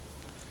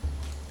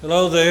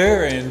Hello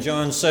there, and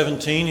John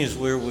 17 is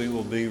where we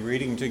will be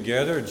reading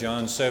together.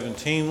 John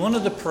 17, one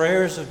of the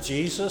prayers of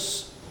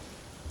Jesus,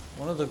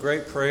 one of the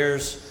great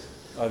prayers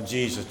of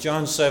Jesus.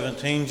 John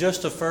 17,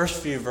 just the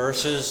first few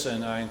verses,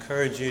 and I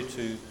encourage you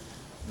to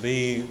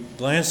be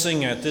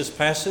glancing at this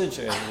passage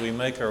as we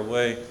make our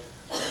way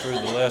through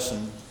the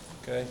lesson.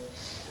 Okay,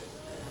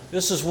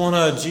 this is one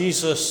of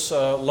Jesus'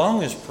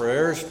 longest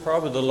prayers,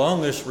 probably the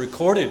longest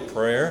recorded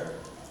prayer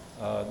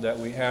that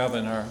we have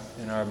in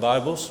our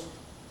Bibles.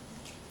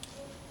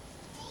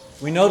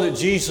 We know that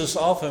Jesus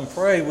often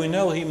prayed. We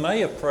know he may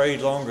have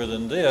prayed longer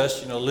than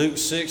this. Luke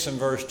 6 and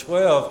verse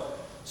 12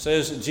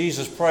 says that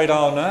Jesus prayed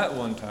all night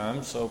one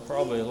time, so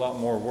probably a lot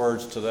more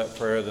words to that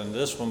prayer than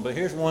this one. But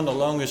here's one of the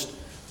longest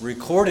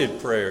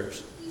recorded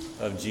prayers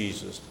of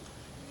Jesus.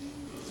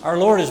 Our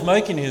Lord is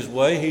making his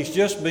way. He's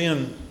just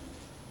been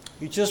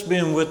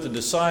with the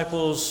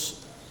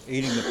disciples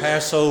eating the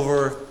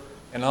Passover,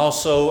 and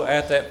also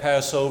at that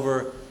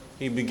Passover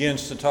he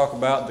begins to talk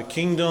about the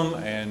kingdom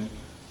and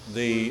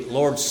the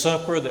Lord's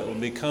Supper that will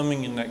be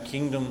coming in that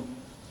kingdom,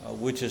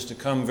 which is to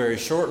come very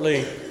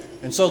shortly.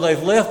 And so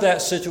they've left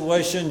that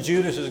situation.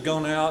 Judas has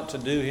gone out to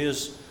do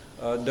his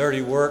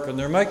dirty work, and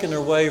they're making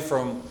their way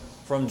from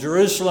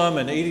Jerusalem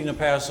and eating the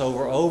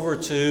Passover over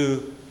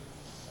to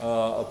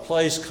a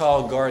place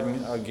called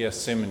Garden of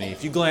Gethsemane.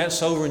 If you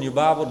glance over in your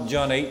Bible to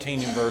John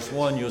 18 and verse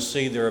 1, you'll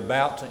see they're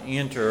about to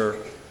enter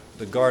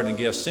the Garden of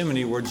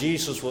Gethsemane, where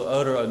Jesus will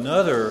utter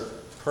another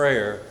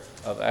prayer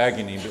of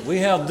agony. But we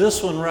have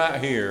this one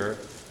right here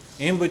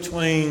in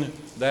between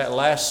that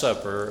Last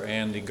Supper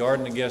and the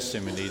Garden of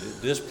Gethsemane,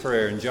 this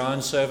prayer in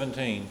John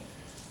 17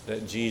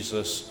 that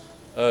Jesus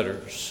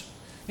utters.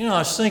 I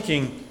was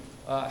thinking,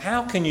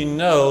 how can you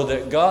know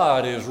that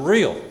God is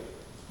real?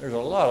 There's a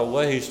lot of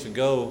ways to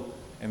go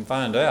and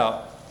find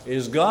out.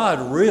 Is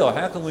God real?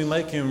 How can we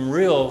make him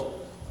real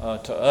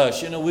to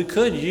us? We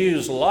could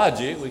use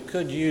logic, we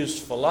could use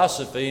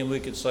philosophy, and we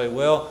could say,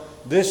 well,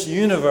 this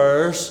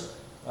universe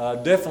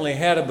definitely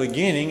had a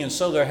beginning, and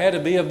so there had to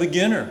be a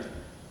beginner.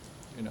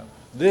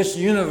 This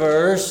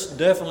universe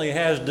definitely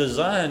has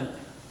design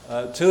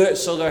to it,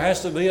 so there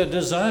has to be a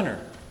designer.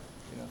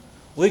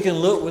 We can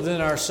look within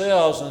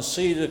ourselves and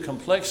see the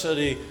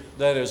complexity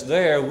that is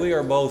there. We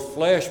are both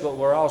flesh, but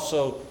we're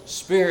also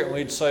spirit. And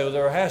we'd say, well,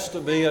 there has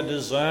to be a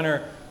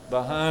designer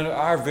behind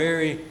our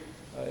very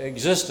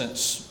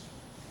existence.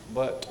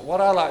 But what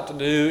I like to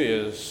do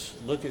is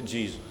look at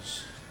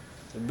Jesus.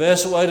 The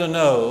best way to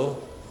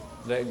know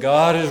that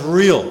God is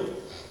real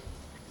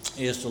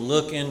is to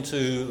look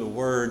into the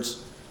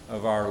words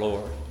of our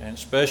Lord, and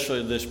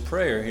especially this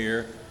prayer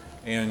here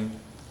in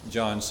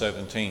John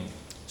 17.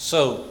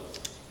 So,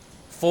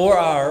 for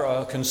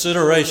our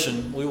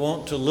consideration, we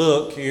want to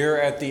look here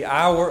at the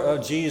hour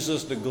of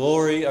Jesus, the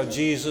glory of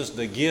Jesus,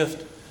 the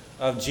gift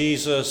of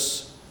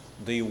Jesus,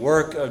 the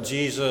work of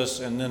Jesus,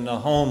 and then the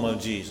home of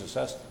Jesus.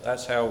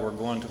 That's how we're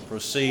going to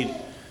proceed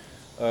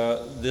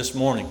this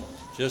morning.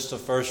 Just the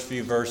first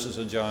few verses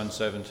of John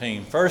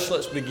 17. First,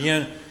 let's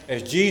begin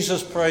as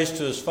Jesus prays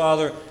to his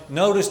Father.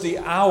 Notice the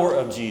hour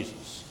of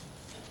Jesus.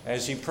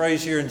 As he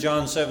prays here in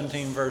John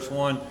 17, verse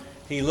 1,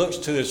 he looks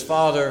to his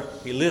Father,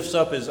 he lifts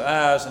up his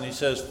eyes, and he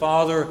says,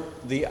 Father,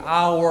 the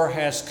hour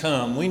has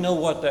come. We know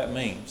what that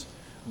means.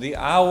 The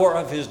hour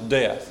of his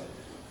death.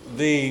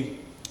 The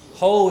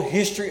whole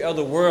history of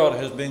the world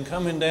has been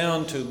coming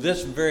down to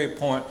this very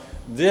point,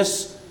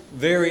 this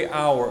very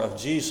hour of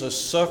Jesus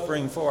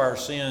suffering for our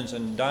sins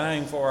and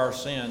dying for our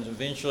sins,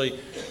 eventually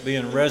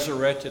being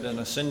resurrected and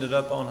ascended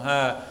up on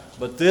high.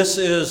 But this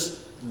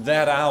is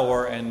that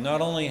hour, and not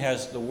only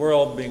has the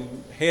world been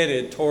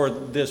headed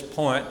toward this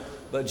point,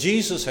 but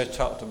Jesus has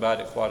talked about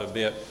it quite a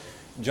bit.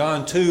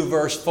 John 2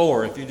 verse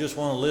 4, if you just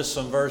want to list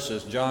some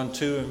verses, John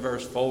 2 and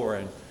verse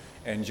 4,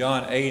 and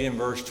John 8 and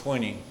verse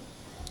 20,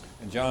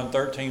 and John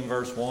 13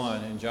 verse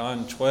 1, and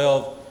John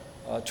 12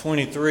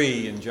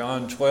 23, and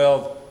John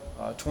 12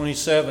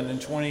 27 and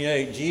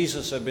 28,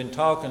 Jesus had been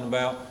talking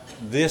about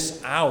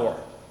this hour.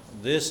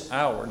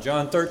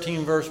 John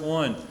 13 verse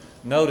 1,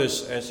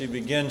 notice as he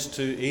begins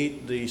to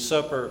eat the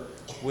supper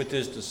with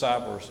his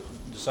disciples,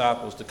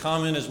 the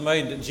comment is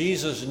made that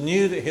Jesus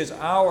knew that his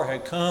hour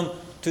had come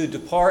to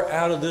depart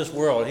out of this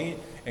world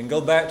and go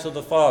back to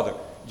the Father.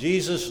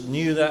 Jesus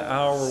knew that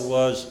hour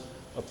was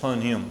upon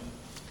him.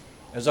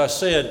 As I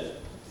said,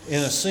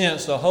 in a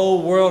sense, the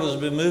whole world has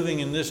been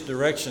moving in this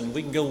direction.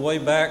 We can go way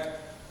back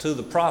to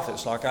the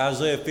prophets like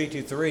Isaiah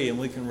 53, and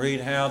we can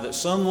read how that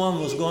someone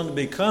was going to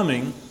be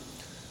coming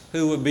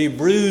who would be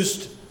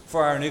bruised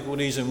for our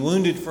iniquities and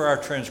wounded for our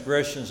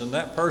transgressions, and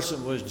that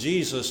person was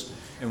Jesus.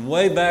 And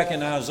way back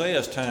in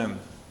Isaiah's time,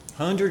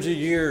 hundreds of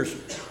years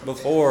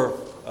before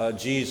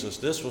Jesus,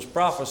 this was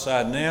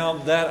prophesied. Now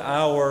that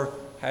hour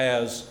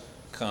has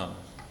come.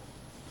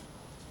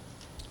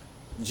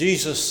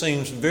 Jesus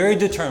seems very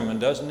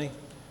determined, doesn't he?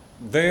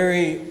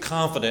 Very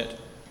confident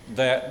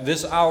that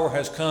this hour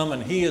has come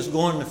and he is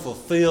going to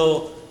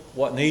fulfill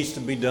what needs to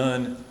be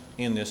done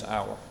in this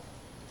hour.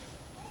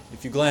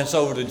 If you glance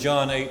over to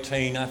John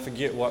 18, I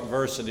forget what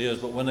verse it is,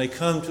 but when they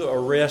come to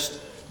arrest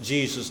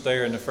Jesus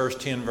there in the first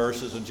 10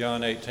 verses of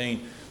John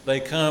 18. They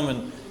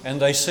come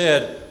and they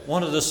said,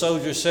 one of the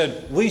soldiers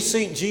said, "We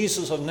seek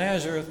Jesus of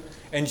Nazareth."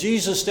 And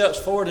Jesus steps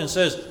forward and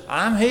says,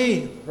 "I'm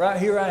he, right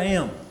here I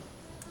am."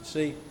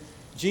 See,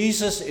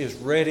 Jesus is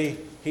ready.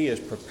 He is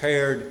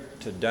prepared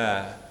to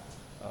die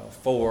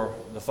for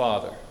the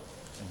Father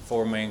and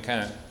for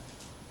mankind.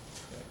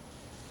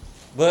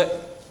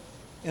 But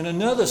in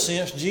another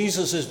sense,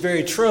 Jesus is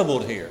very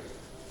troubled here.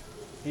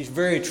 He's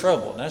very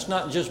troubled. And that's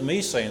not just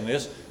me saying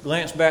this.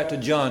 Glance back to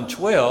John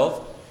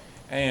 12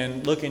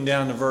 and looking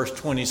down to verse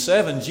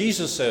 27,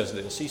 Jesus says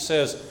this. He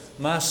says,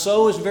 "My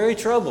soul is very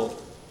troubled."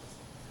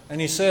 And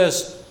he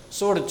says,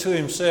 sort of to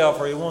himself,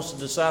 or he wants the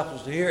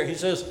disciples to hear it, he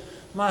says,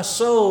 "My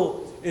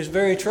soul is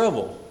very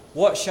troubled.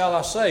 What shall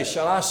I say?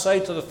 Shall I say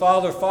to the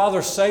Father,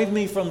 'Father, save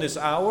me from this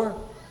hour'?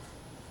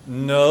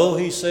 No,"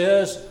 he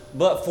says,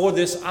 "but for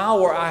this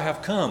hour I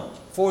have come.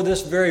 For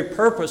this very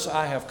purpose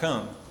I have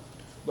come."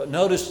 But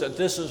notice that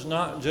this is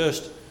not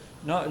just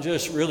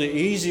really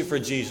easy for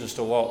Jesus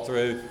to walk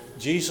through.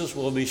 Jesus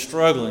will be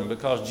struggling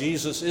because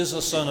Jesus is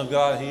the Son of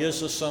God. He is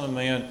the Son of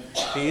Man.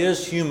 He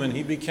is human.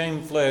 He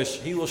became flesh.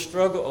 He will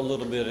struggle a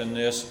little bit in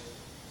this,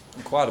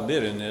 quite a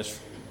bit in this,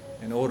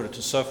 in order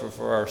to suffer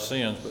for our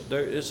sins. But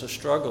there is a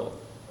struggle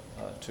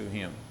to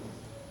him.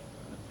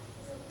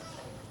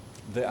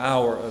 The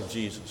hour of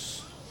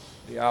Jesus.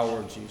 The hour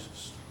of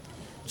Jesus.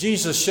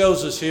 Jesus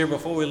shows us here,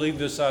 before we leave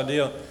this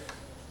idea,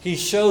 he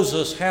shows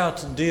us how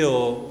to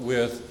deal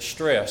with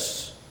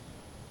stress,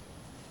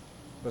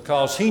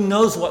 because he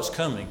knows what's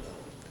coming.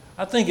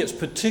 I think it's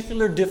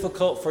particularly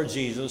difficult for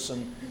Jesus,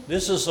 and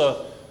this is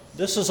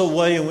a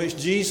way in which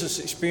Jesus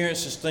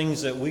experiences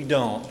things that we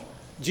don't.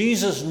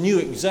 Jesus knew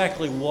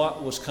exactly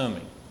what was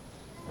coming.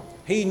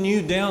 He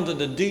knew down to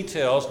the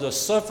details, the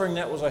suffering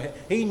that was ahead.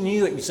 He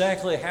knew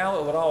exactly how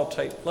it would all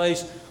take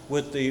place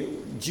with the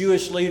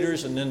Jewish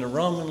leaders and then the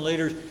Roman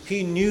leaders.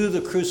 He knew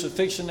the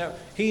crucifixion.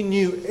 He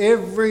knew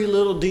every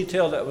little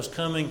detail that was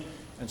coming,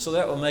 and so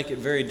that would make it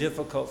very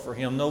difficult for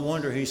him. No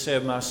wonder he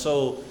said, "My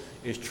soul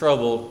is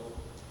troubled,"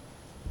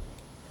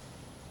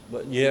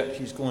 but yet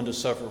he's going to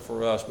suffer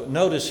for us. But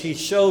notice he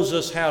shows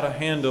us how to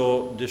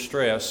handle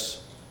distress,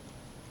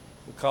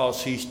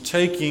 because he's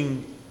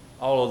taking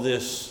all of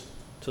this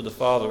to the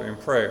Father in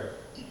prayer.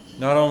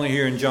 Not only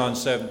here in John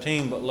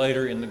 17, but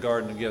later in the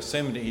Garden of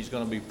Gethsemane, he's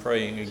going to be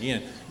praying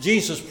again.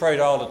 Jesus prayed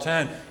all the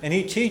time, and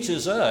he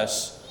teaches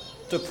us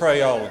to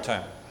pray all the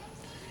time.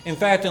 In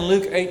fact, in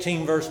Luke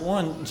 18, verse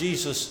 1,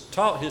 Jesus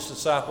taught his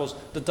disciples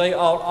that they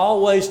ought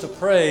always to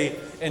pray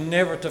and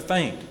never to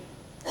faint.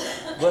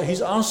 But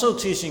he's also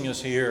teaching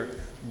us here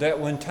that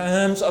when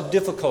times of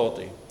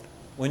difficulty,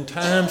 when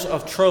times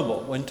of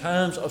trouble, when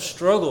times of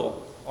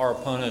struggle are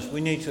upon us,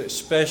 we need to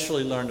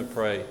especially learn to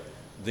pray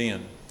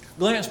then.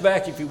 Glance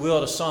back, if you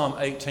will, to Psalm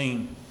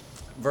 18,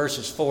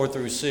 verses 4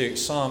 through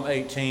 6. Psalm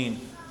 18,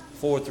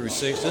 4 through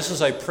 6. This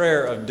is a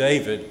prayer of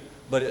David,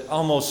 but it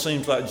almost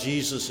seems like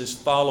Jesus is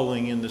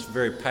following in this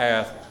very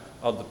path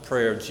of the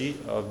prayer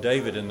of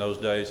David in those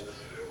days.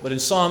 But in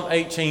Psalm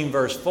 18,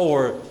 verse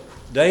 4,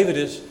 David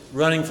is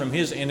running from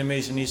his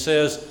enemies, and he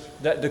says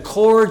that the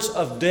cords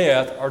of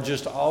death are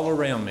just all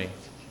around me.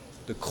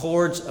 The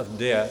cords of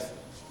death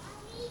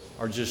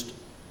are just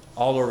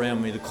all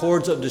around me. The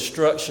cords of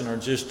destruction are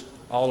just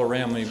all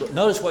around me. But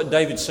notice what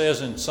David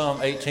says in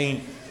Psalm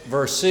 18,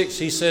 verse 6.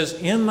 He says,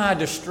 "In my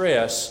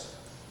distress,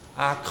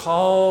 I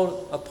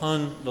called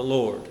upon the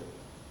Lord.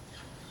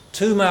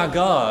 To my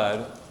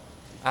God,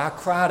 I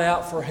cried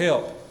out for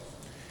help.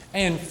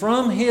 And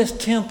from his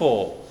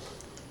temple,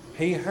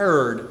 he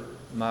heard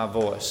my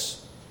voice."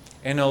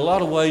 And in a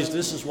lot of ways,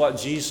 this is what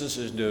Jesus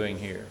is doing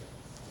here.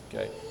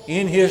 Okay.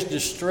 In his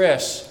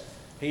distress,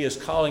 he is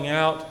calling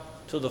out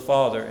to the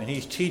Father, and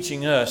he's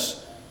teaching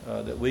us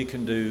that we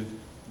can do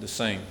the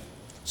same.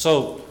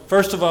 So,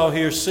 first of all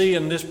here, see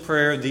in this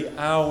prayer the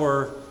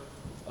hour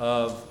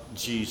of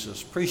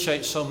Jesus.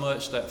 Appreciate so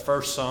much that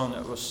first song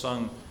that was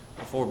sung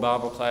before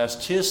Bible class.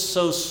 "'Tis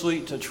so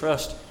sweet to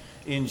trust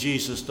in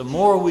Jesus." The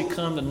more we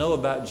come to know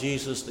about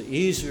Jesus, the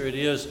easier it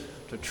is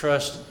to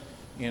trust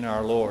in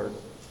our Lord.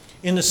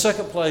 In the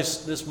second place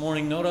this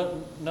morning,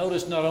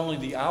 notice not only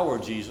the hour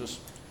of Jesus,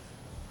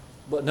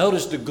 but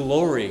notice the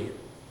glory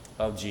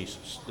of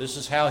Jesus. This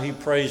is how he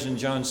prays in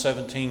John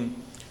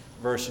 17,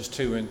 verses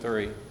 2 and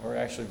 3, or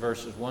actually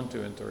verses 1,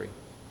 2, and 3. Okay.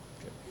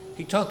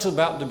 He talks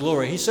about the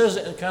glory. He says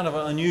it in kind of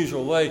an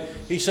unusual way.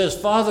 He says,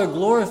 "Father,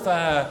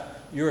 glorify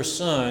your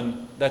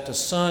Son, that the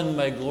Son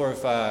may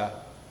glorify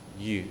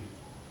you."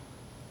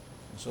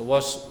 So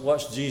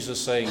what's Jesus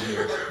saying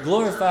here?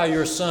 Glorify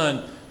your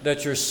Son,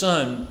 that your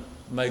Son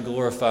may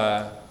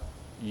glorify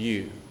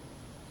you.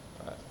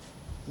 Right.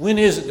 When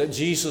is it that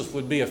Jesus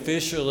would be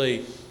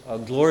officially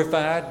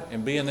glorified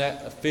and be in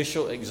that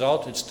official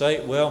exalted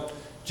state? Well,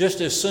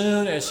 just as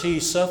soon as he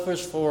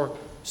suffers for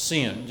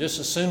sin, just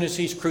as soon as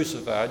he's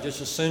crucified,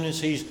 just as soon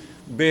as he's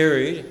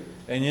buried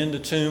and in the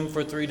tomb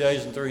for 3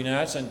 days and 3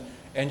 nights,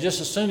 and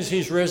just as soon as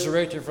he's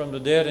resurrected from the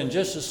dead, and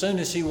just as soon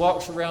as he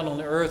walks around on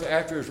the earth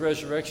after his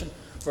resurrection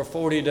for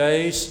 40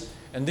 days,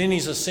 and then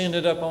he's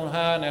ascended up on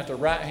high and at the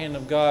right hand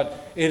of God.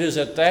 It is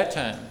at that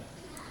time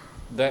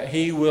that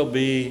he will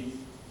be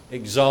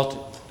exalted,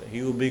 that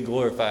he will be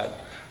glorified.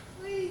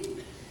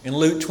 In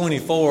Luke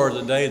 24,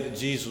 the day that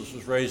Jesus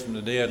was raised from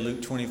the dead,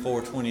 Luke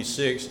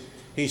 24:26,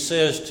 he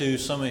says to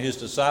some of his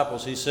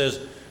disciples, he says,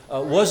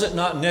 was it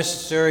not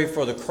necessary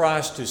for the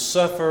Christ to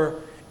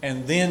suffer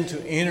and then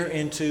to enter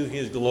into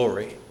his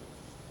glory?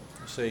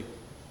 You see,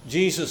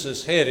 Jesus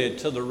is headed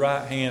to the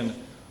right hand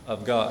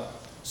of God.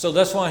 So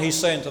that's why he's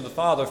saying to the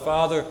Father,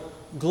 Father,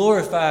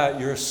 glorify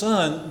your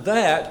Son,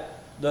 that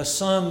the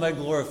Son may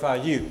glorify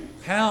you.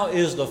 How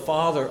is the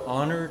Father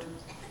honored?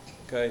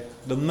 Okay,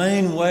 the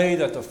main way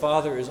that the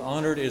Father is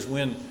honored is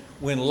when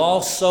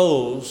lost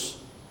souls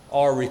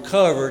are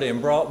recovered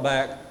and brought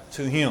back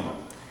to him.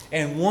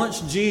 And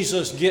once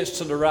Jesus gets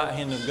to the right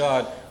hand of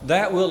God,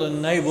 that will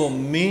enable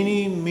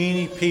many,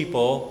 many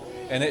people,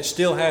 and it's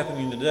still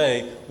happening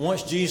today.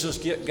 Once Jesus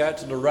got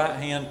to the right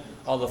hand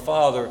of the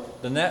Father,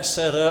 then that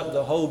set up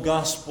the whole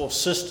gospel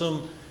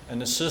system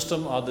and the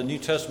system of the New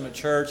Testament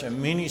church,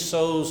 and many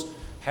souls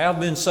have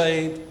been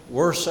saved,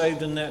 were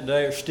saved in that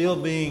day, are still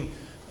being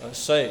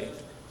saved.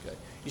 Okay.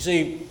 You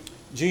see,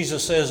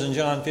 Jesus says in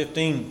John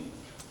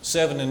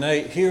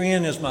 15:7-8,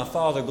 herein is my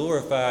Father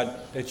glorified,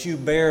 that you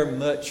bear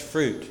much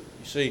fruit.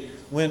 You see,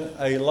 when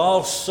a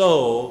lost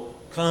soul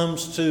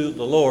comes to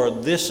the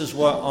Lord, this is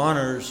what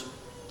honors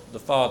the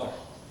Father.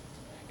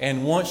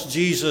 And once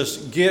Jesus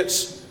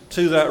gets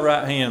to that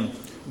right hand,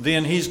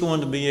 then he's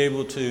going to be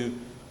able to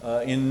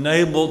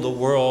enable the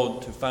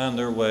world to find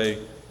their way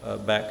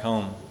back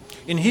home.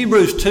 In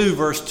Hebrews 2,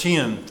 verse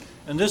 10,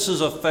 and this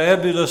is a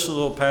fabulous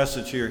little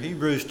passage here,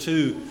 Hebrews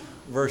 2,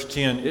 verse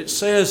 10, it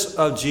says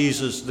of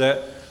Jesus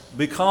that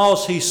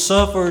because he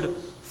suffered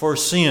for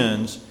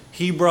sins,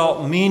 he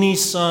brought many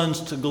sons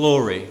to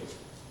glory.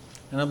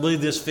 And I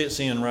believe this fits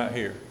in right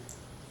here.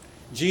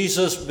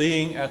 Jesus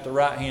being at the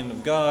right hand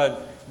of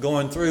God,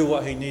 going through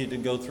what he needed to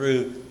go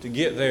through to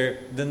get there,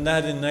 then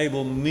that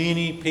enabled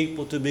many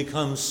people to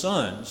become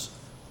sons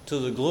to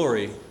the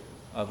glory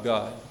of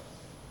God.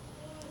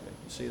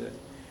 You see that?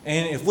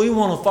 And if we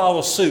want to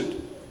follow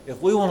suit,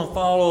 if we want to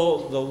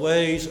follow the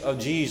ways of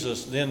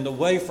Jesus, then the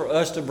way for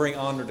us to bring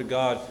honor to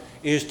God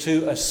is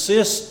to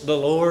assist the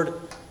Lord,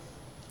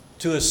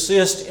 to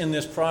assist in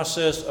this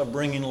process of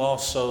bringing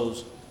lost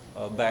souls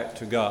back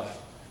to God.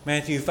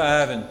 Matthew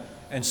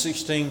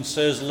 5:16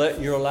 says, let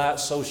your light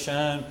so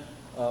shine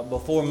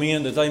before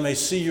men that they may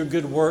see your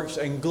good works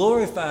and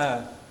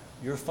glorify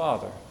your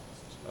Father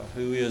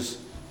who is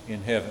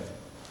in heaven.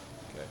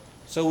 Okay.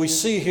 So we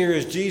see here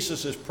as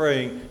Jesus is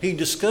praying, he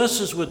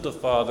discusses with the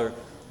Father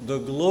the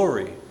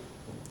glory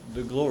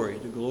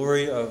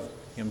of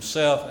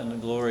himself and the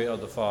glory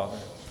of the Father.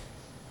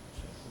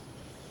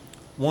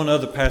 One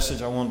other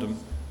passage I wanted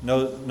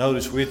to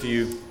notice with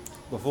you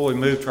before we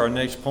move to our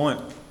next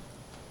point.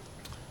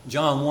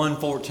 John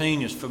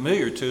 1:14 is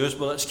familiar to us,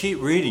 but let's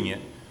keep reading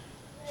it.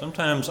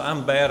 Sometimes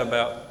I'm bad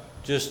about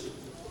just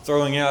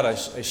throwing out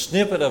a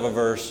snippet of a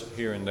verse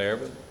here and there,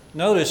 but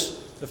notice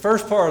the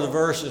first part of the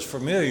verse is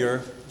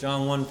familiar,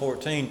 John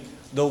 1:14.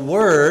 The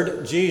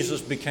Word,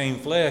 Jesus, became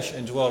flesh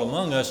and dwelt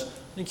among us.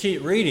 And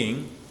keep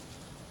reading.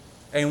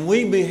 And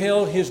we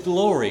beheld his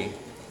glory,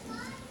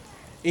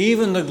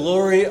 even the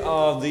glory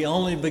of the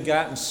only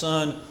begotten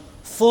Son,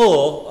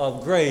 full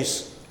of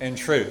grace and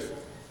truth.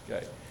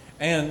 Okay.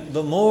 And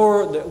the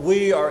more that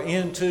we are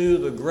into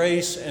the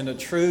grace and the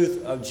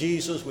truth of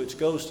Jesus, which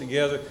goes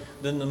together,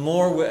 then the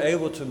more we're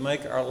able to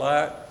make our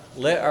light,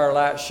 let our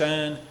light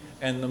shine,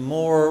 and the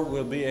more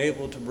we'll be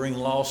able to bring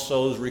lost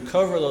souls,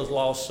 recover those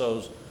lost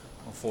souls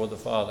for the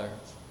Father.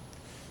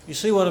 You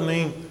see what I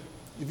mean?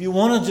 If you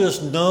want to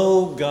just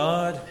know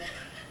God,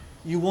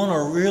 you want to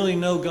really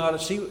know God,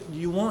 see,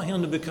 you want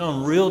him to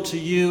become real to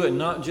you and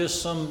not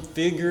just some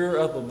figure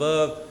up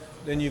above,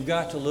 then you've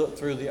got to look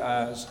through the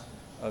eyes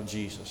of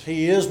Jesus.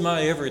 He is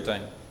my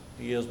everything.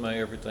 He is my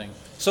everything.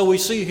 So we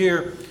see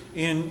here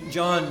in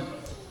John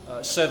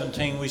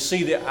 17, we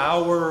see the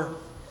hour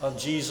of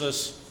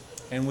Jesus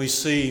and we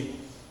see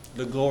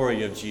the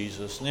glory of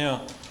Jesus.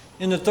 Now,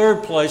 in the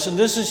third place, and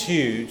this is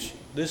huge.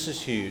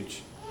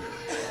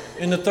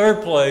 In the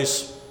third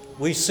place,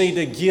 we see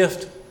the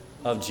gift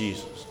of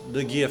Jesus.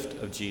 The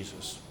gift of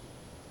Jesus.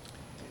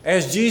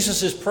 As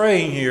Jesus is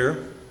praying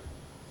here,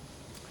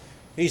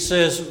 he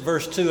says,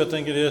 verse 2, I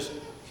think it is,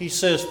 he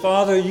says,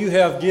 Father, you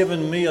have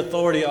given me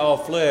authority of all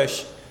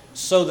flesh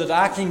so that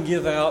I can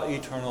give out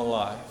eternal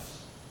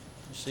life.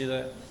 You see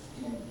that?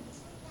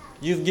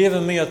 You've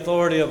given me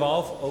authority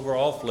over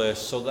all flesh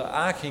so that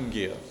I can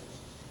give,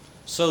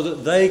 so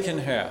that they can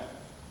have.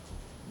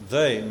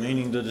 They,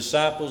 meaning the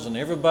disciples and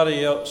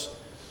everybody else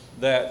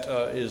that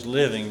is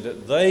living,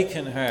 that they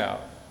can have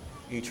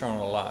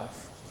eternal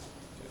life.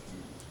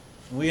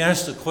 We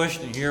ask the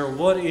question here,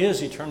 what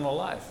is eternal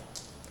life?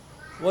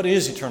 What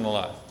is eternal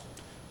life?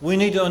 We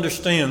need to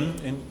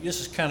understand, and this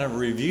is kind of a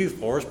review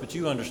for us, but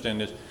you understand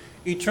this.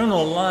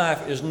 Eternal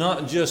life is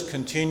not just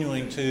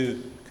continuing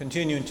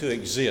to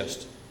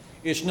exist.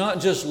 It's not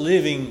just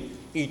living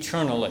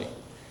eternally.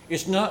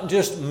 It's not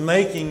just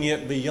making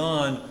it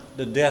beyond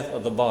the death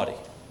of the body.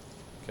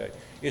 Okay?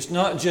 It's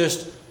not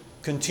just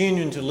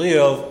continuing to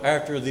live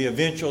after the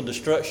eventual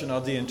destruction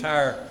of the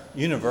entire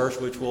universe,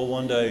 which will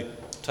one day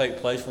take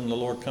place when the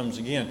Lord comes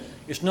again.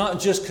 It's not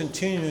just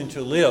continuing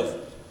to live.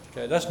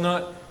 Okay? That's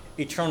not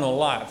eternal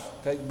life.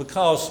 Okay?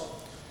 Because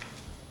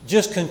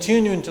just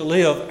continuing to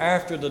live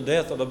after the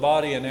death of the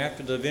body and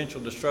after the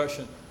eventual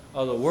destruction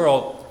of the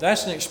world,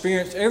 that's an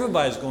experience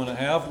everybody's going to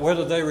have,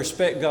 whether they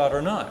respect God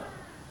or not.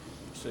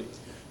 See,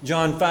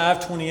 John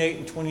 5:28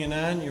 and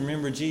 29, you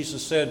remember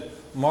Jesus said,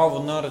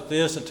 "Marvel not at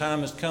this, a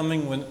time is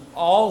coming when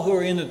all who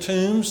are in the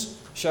tombs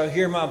shall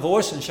hear my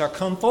voice and shall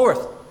come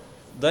forth.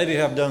 They that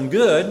have done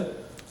good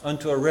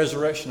unto a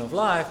resurrection of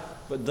life,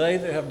 but they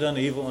that have done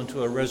evil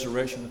unto a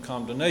resurrection of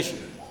condemnation."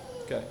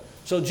 Okay,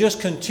 so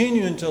just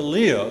continuing to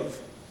live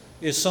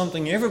is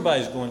something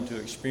everybody's going to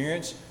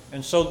experience.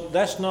 And so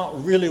that's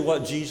not really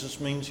what Jesus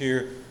means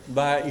here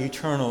by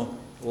eternal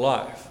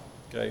life.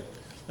 Okay?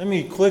 Let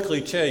me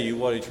quickly tell you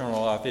what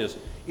eternal life is.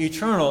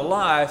 Eternal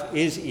life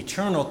is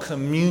eternal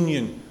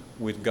communion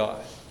with God.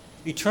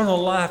 Eternal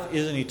life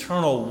is an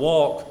eternal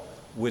walk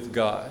with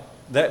God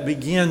that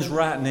begins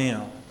right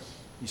now,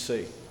 you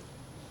see.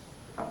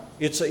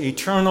 It's an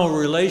eternal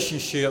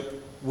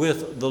relationship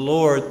with the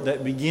Lord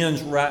that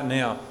begins right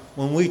now.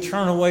 When we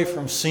turn away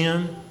from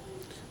sin,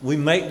 we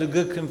make the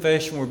good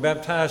confession, we're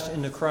baptized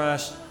into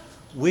Christ,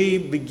 we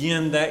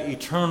begin that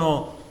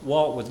eternal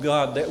walk with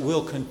God that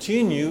will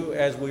continue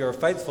as we are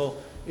faithful.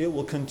 It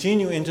will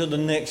continue into the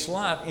next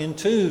life,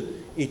 into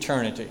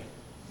eternity,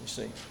 you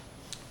see.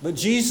 But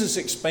Jesus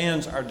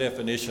expands our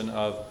definition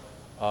of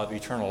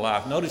eternal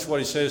life. Notice what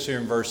he says here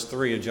in verse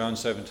 3 of John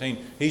 17.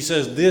 He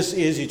says, "This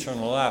is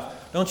eternal life."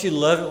 Don't you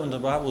love it when the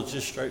Bible is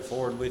just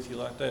straightforward with you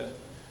like that?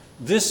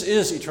 This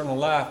is eternal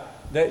life,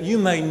 that you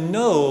may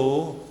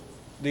know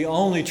the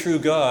only true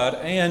God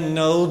and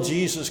know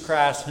Jesus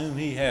Christ whom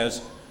he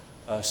has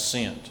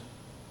sent.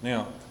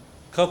 Now,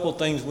 a couple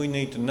things we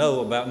need to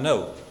know about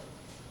know.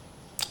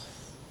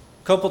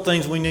 A couple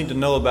things we need to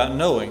know about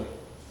knowing.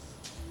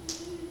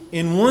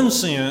 In one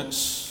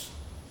sense,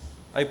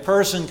 a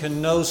person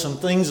can know some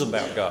things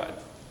about God.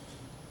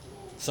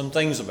 Some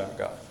things about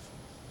God.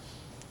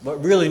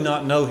 But really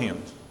not know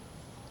him.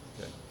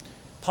 Okay.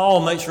 Paul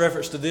makes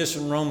reference to this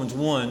in Romans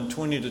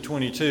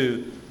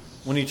 1:20-22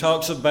 when he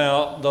talks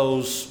about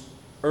those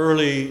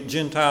early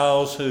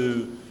Gentiles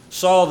who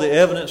saw the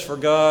evidence for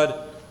God,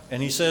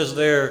 and he says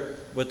there,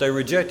 but they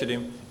rejected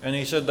him. And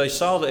he said they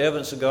saw the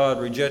evidence of God,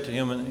 rejected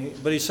him.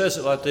 But he says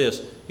it like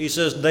this. He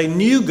says, "They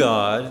knew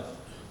God,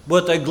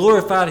 but they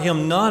glorified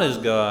him not as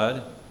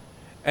God,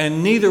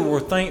 and neither were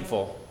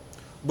thankful.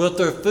 But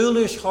their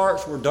foolish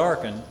hearts were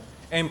darkened,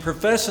 and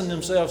professing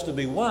themselves to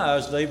be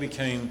wise, they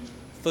became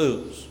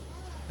fools."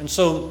 And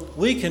so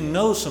we can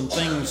know some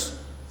things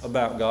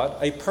about God.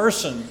 A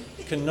person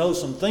can know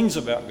some things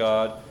about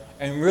God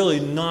and really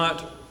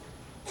not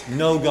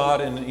know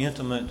God in an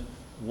intimate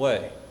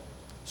way.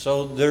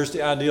 So there's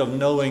the idea of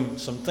knowing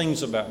some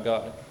things about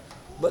God.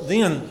 But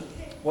then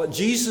what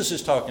Jesus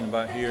is talking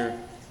about here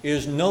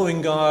is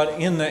knowing God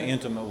in that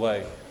intimate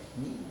way.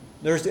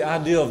 There's the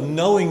idea of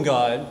knowing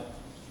God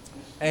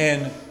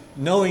and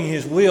knowing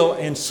his will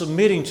and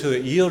submitting to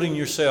it, yielding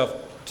yourself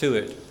to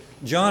it.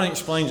 John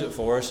explains it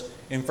for us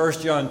in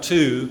 1 John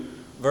 2,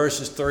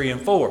 verses 3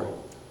 and 4.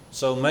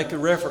 So make a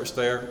reference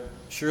there,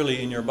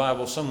 surely in your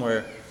Bible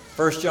somewhere.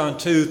 1 John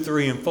 2,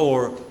 3 and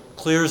 4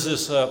 clears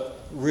this up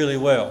really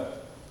well.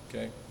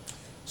 Okay.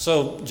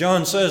 So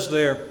John says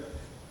there,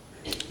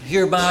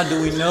 "Hereby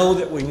do we know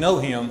that we know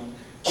him,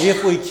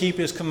 if we keep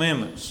his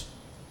commandments.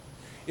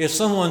 If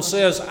someone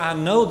says, 'I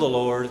know the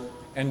Lord,'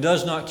 and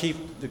does not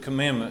keep the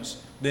commandments,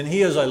 then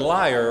he is a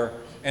liar,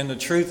 and the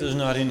truth is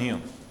not in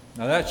him."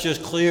 Now that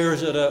just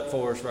clears it up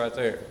for us right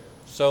there.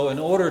 So in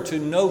order to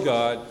know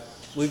God,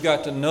 we've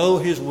got to know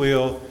his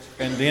will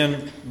and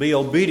then be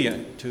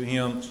obedient to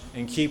him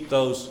and keep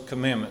those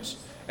commandments.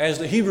 As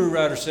the Hebrew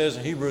writer says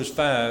in Hebrews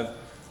 5,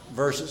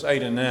 verses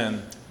 8 and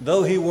 9,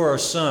 "Though he were a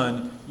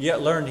son,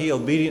 yet learned he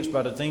obedience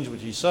by the things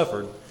which he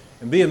suffered.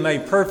 And being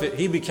made perfect,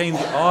 he became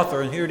the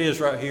author," and here it is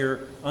right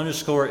here,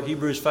 underscore it,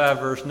 Hebrews 5,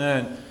 verse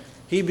 9,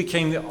 "He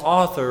became the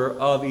author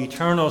of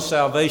eternal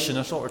salvation."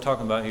 That's what we're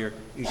talking about here,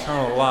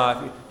 eternal life.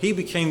 He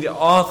became the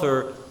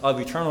author of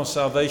eternal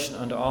salvation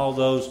unto all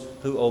those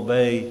who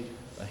obey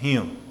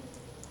him.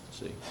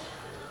 See?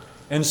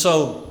 And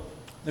so,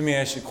 let me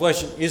ask you a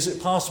question. Is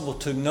it possible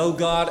to know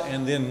God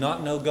and then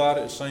not know God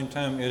at the same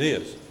time? It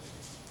is.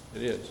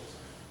 It is.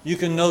 You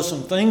can know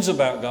some things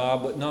about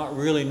God, but not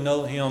really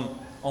know him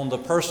on the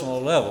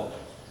personal level.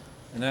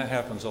 And that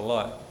happens a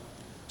lot.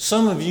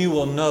 Some of you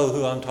will know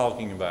who I'm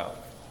talking about.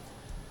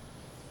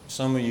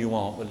 Some of you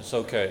won't, but it's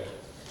okay.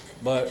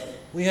 But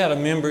we had a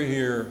member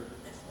here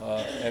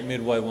at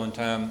Midway one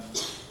time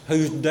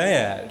whose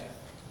dad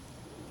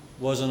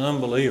was an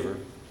unbeliever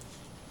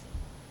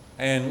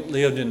and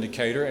lived in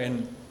Decatur,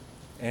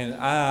 and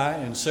I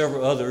and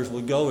several others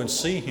would go and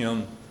see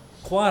him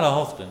quite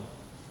often.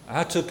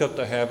 I took up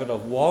the habit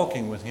of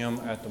walking with him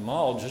at the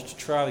mall just to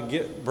try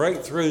to break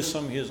through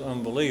some of his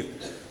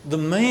unbelief. The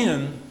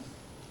man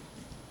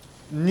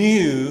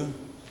knew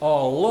a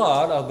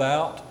lot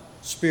about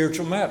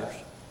spiritual matters.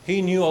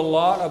 He knew a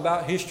lot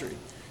about history.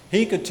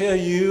 He could tell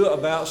you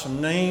about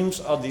some names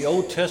of the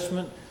Old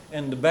Testament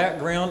and the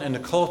background and the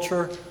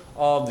culture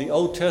of the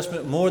Old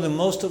Testament more than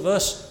most of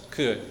us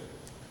could.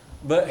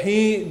 But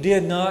he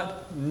did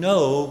not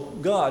know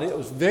God. It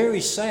was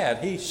very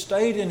sad. He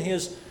stayed in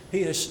his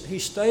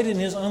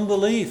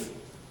unbelief,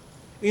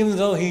 even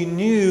though he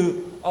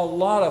knew a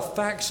lot of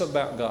facts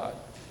about God.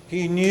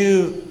 He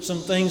knew some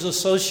things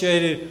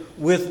associated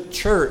with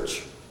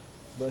church,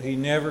 but he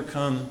never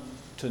come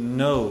to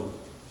know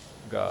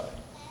God.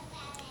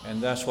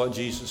 And that's what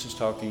Jesus is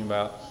talking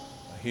about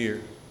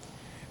here.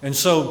 And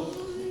so,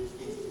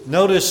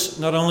 notice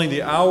not only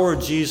the hour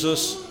of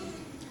Jesus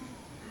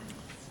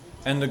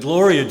and the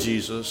glory of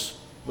Jesus,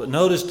 but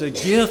notice the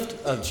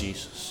gift of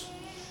Jesus.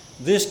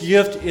 This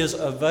gift is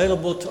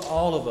available to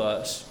all of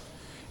us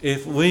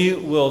if we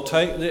will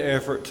take the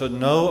effort to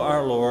know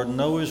our Lord,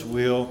 know His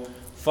will,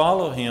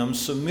 follow Him,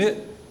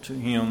 submit to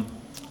Him.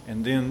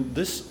 And then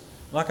this,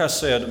 like I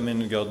said a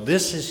minute ago,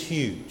 this is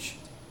huge.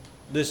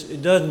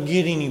 It doesn't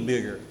get any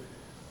bigger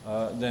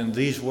than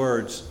these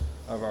words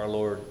of our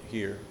Lord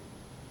here.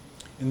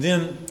 And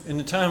then in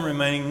the time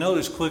remaining,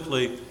 notice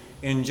quickly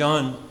in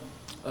John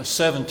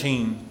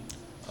 17,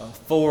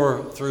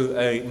 4 through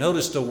 8,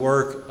 notice the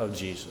work of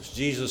Jesus.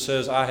 Jesus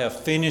says, I have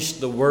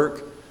finished the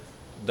work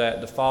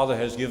that the Father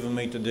has given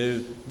me to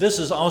do. This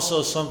is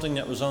also something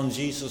that was on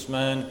Jesus'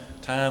 mind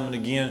time and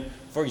again.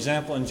 For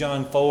example, in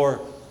John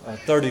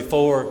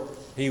 4:34,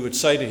 he would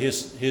say to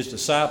his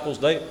disciples,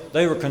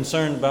 they were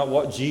concerned about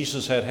what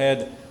Jesus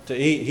had to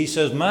eat. He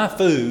says, my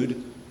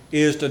food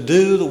is to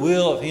do the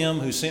will of Him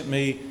who sent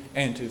me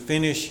and to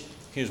finish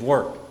His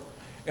work.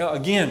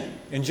 Again,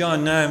 in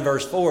John 9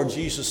 verse 4,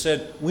 Jesus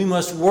said, we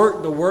must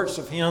work the works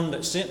of Him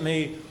that sent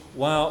me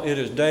while it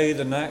is day.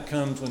 The night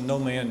comes when no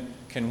man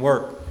can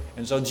work.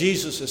 And so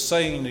Jesus is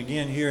saying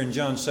again here in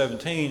John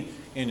 17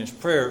 in His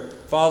prayer,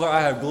 Father,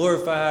 I have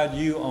glorified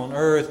You on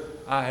earth.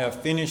 I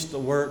have finished the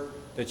work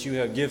that You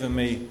have given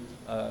me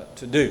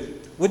to do.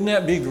 Wouldn't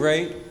that be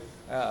great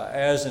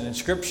as an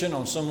inscription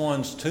on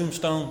someone's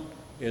tombstone?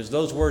 Is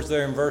those words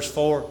there in verse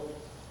 4?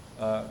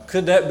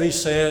 Could that be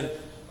said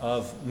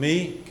of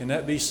me? Can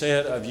that be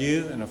said of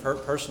you in a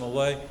personal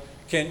way?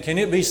 Can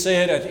it be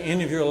said at the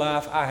end of your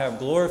life, I have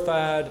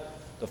glorified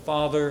the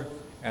Father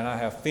and I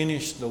have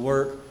finished the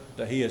work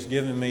that He has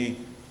given me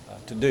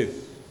to do?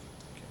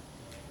 Okay.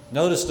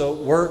 Notice the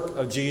work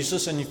of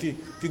Jesus, and if you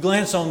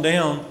glance on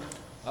down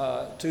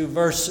to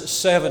verse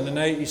 7 and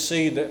 8, you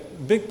see that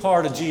a big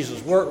part of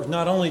Jesus' work was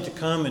not only to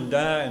come and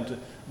die and to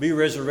be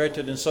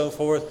resurrected and so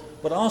forth,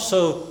 but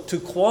also to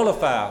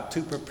qualify,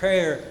 to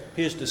prepare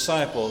His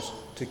disciples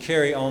to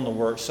carry on the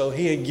work. So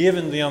He had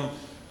given them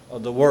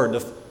the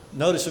Word.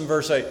 Notice in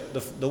verse 8,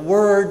 the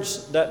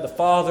words that the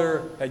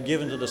Father had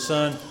given to the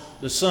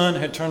Son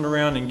had turned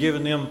around and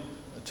given them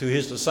to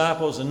His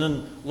disciples. And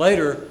then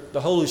later,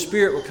 the Holy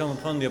Spirit would come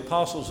upon the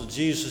apostles of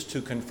Jesus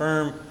to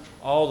confirm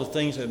all the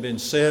things that had been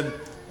said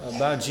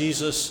by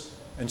Jesus.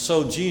 And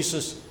so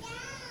Jesus,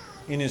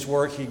 in His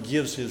work, He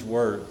gives His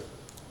Word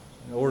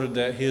in order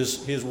that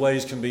His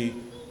ways can be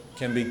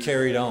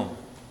carried on.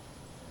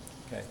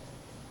 Okay.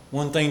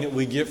 One thing that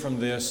we get from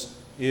this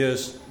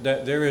is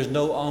that there is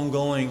no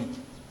ongoing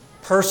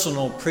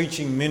personal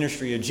preaching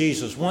ministry of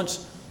Jesus.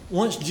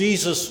 Once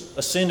Jesus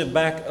ascended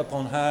back up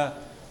on high,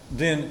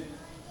 then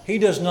He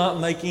does not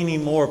make any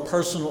more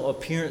personal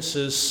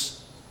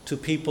appearances to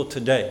people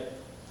today.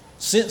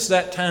 Since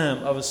that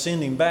time of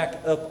ascending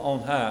back up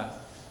on high,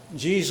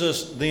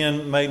 Jesus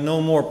then made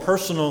no more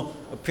personal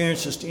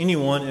appearances to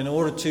anyone in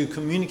order to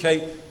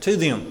communicate to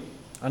them.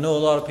 I know a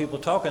lot of people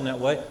talking that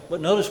way,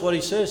 but notice what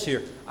He says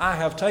here. I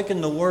have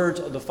taken the words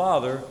of the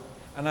Father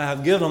and I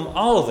have given them,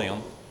 all of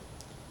them,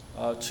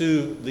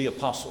 to the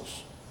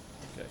apostles.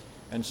 Okay.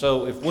 And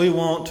so if we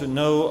want to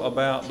know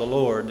about the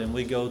Lord, then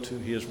we go to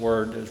His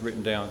Word as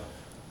written down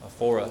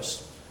for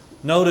us.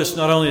 Notice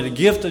not only the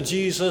gift of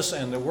Jesus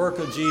and the work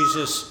of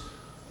Jesus,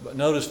 but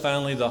notice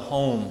finally the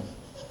home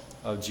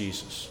of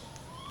Jesus.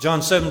 John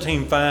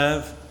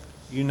 17:5,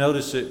 you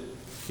notice it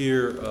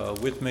here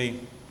with me.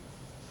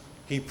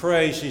 He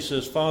prays, he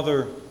says,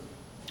 Father,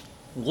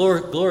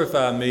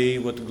 glorify me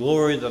with the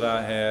glory that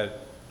I had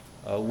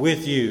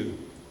with You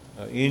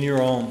in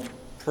Your own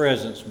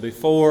presence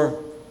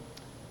before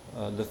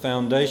the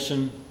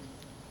foundation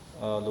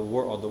of the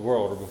world,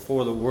 or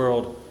before the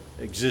world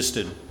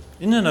existed.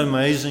 Isn't that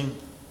amazing?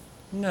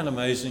 Isn't that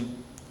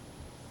amazing?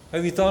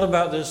 Have you thought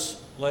about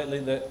this lately,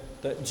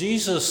 that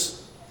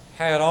Jesus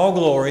had all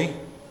glory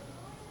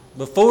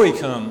before He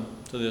come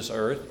to this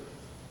earth,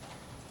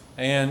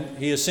 and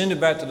He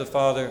ascended back to the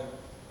Father,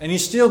 and He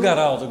still got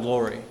all the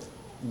glory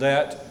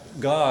that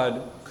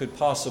God could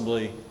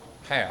possibly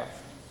have.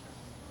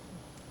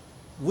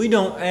 We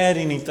don't add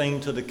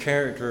anything to the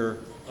character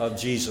of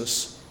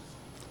Jesus.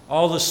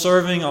 All the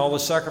serving, all the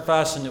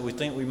sacrificing that we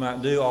think we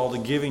might do, all the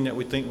giving that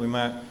we think we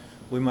might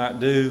we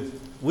might do,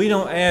 we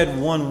don't add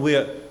one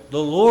whit.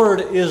 The Lord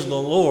is the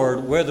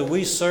Lord, whether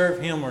we serve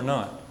Him or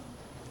not.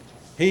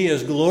 He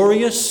is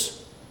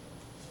glorious.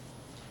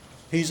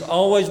 He's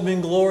always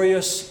been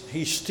glorious.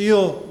 He's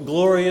still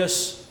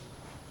glorious.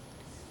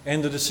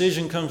 And the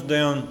decision comes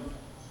down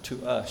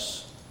to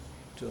us.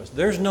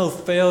 There's no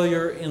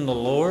failure in the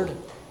Lord,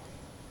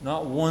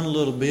 not one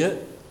little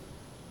bit.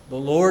 The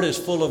Lord is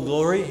full of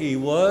glory. He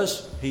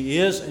was, He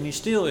is, and He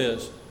still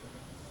is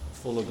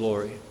full of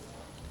glory.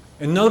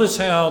 And notice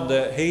how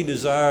that He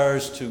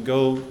desires to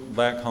go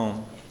back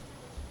home.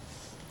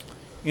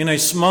 In a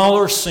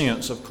smaller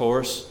sense, of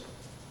course,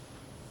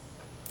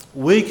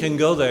 we can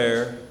go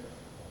there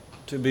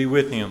to be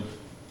with Him.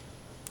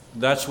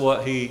 That's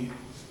what He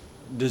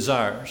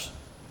desires.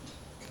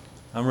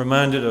 I'm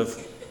reminded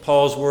of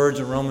Paul's words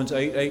in Romans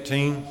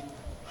 8:18.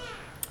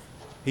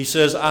 He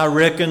says, I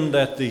reckon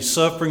that the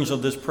sufferings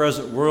of this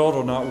present world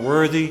are not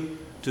worthy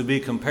to be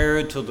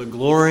compared to the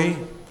glory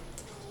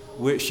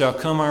which shall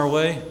come our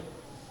way.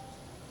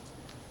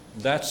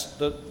 That's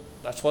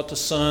what the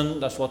Son,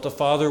 that's what the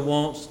Father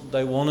wants.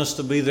 They want us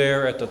to be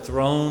there at the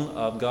throne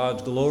of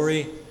God's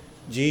glory.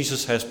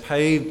 Jesus has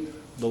paved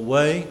the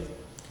way.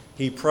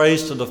 He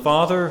prays to the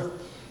Father,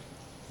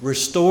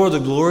 restore the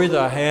glory that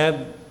I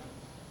had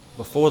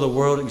before the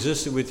world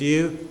existed with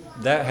you.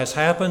 That has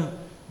happened.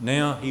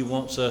 Now He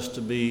wants us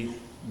to be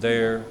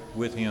there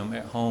with Him,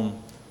 at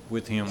home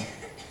with Him.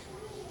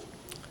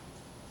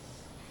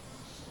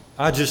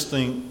 I just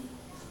think,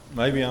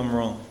 maybe I'm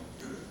wrong,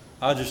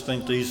 I just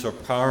think these are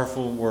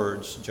powerful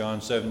words,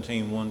 John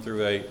 17, 1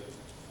 through 8.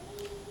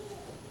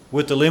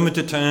 With the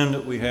limited time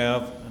that we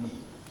have in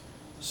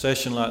a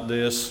session like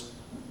this,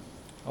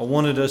 I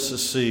wanted us to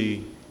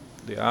see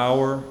the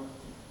hour,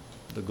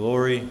 the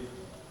glory,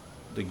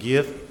 the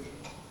gift,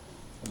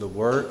 the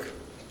work,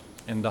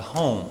 and the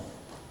home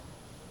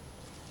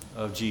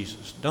of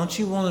Jesus. Don't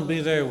you want to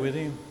be there with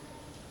Him?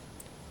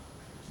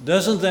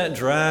 Doesn't that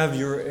drive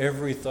your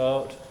every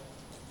thought?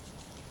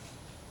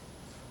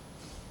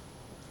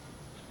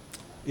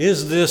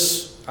 Is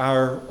this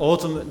our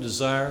ultimate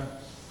desire?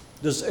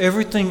 Does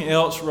everything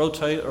else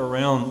rotate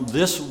around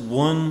this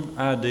one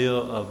idea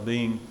of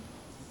being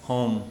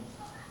home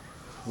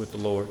with the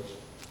Lord?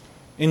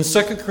 In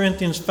 2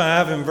 Corinthians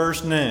 5 and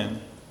verse 9,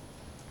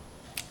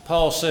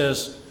 Paul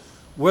says,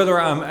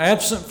 whether I'm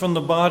absent from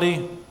the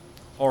body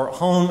or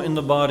home in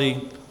the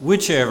body,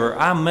 whichever,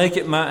 I make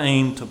it my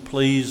aim to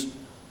please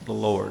the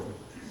Lord.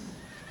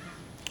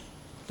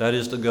 That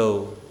is the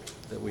goal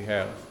that we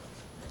have.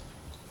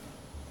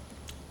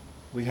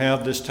 We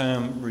have this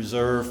time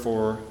reserved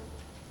for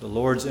the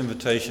Lord's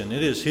invitation.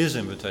 It is His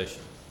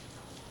invitation.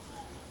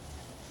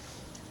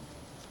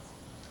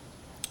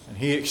 And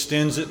He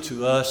extends it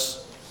to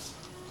us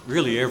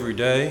really every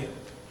day,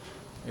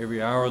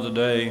 every hour of the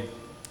day,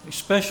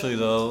 especially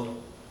though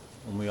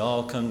when we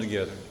all come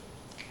together.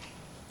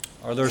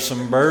 Are there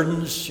some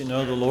burdens? You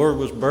know, the Lord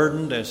was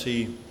burdened as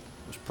He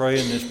was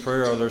praying this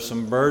prayer. Are there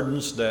some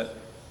burdens that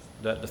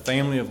the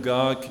family of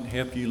God can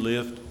help you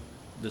lift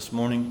this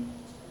morning?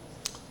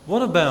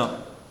 What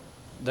about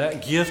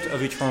that gift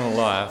of eternal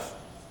life?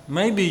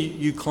 Maybe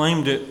you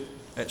claimed it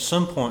at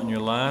some point in your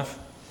life,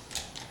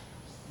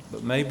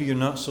 but maybe you're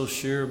not so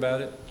sure about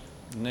it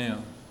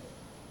now.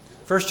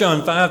 1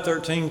 John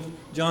 5:13,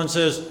 John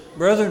says,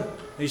 brethren,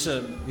 he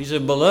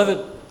said,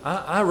 beloved,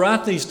 I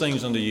write these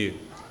things unto you.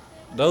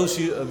 Those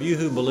of you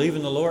who believe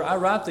in the Lord, I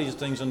write these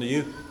things unto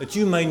you, that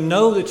you may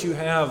know that you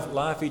have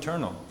life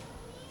eternal.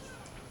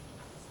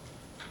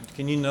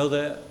 Can you know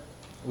that?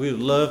 We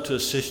would love to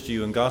assist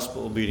you in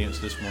gospel obedience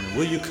this morning.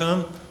 Will you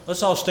come?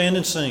 Let's all stand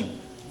and sing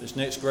this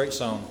next great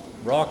song,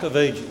 Rock of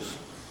Ages.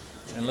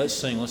 And let's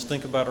sing. Let's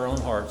think about our own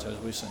hearts as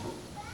we sing.